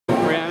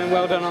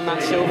well done on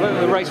that silver.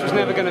 The race was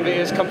never going to be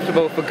as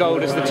comfortable for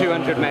gold as the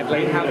 200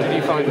 medley. How did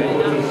you find it?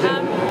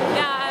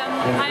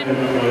 I'm a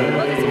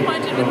little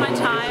disappointed with my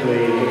time.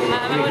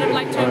 I would have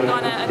liked to have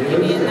gone a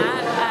PB in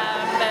that,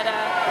 but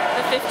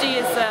the 50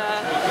 is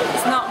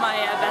not my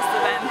best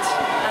event,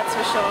 that's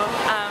for sure.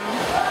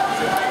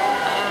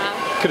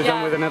 Could have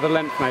done with another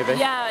length, maybe.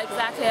 Yeah,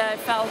 exactly. I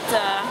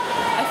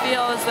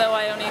feel as though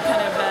I only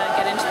kind of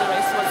get into the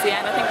race towards the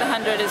end. I think the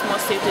 100 is more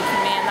suited for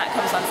me, and that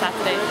comes on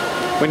Saturday.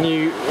 When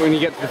you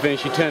get to the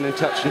finish, you turn and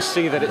touch and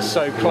see that it's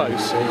so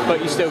close,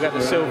 but you still get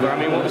the silver. I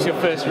mean, what was your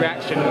first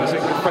reaction? Was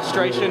it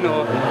frustration,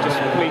 or just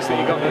pleased that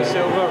you got the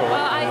silver? Or?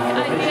 Well, I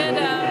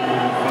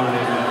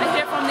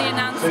hear from the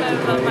announcer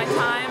about my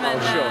time, and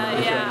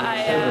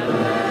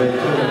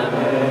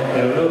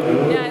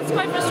yeah, it's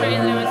quite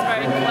frustrating that it was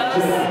very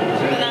close.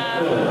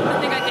 I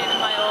think I gave it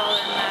my all,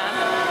 and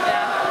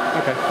yeah.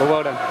 Okay,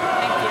 well done.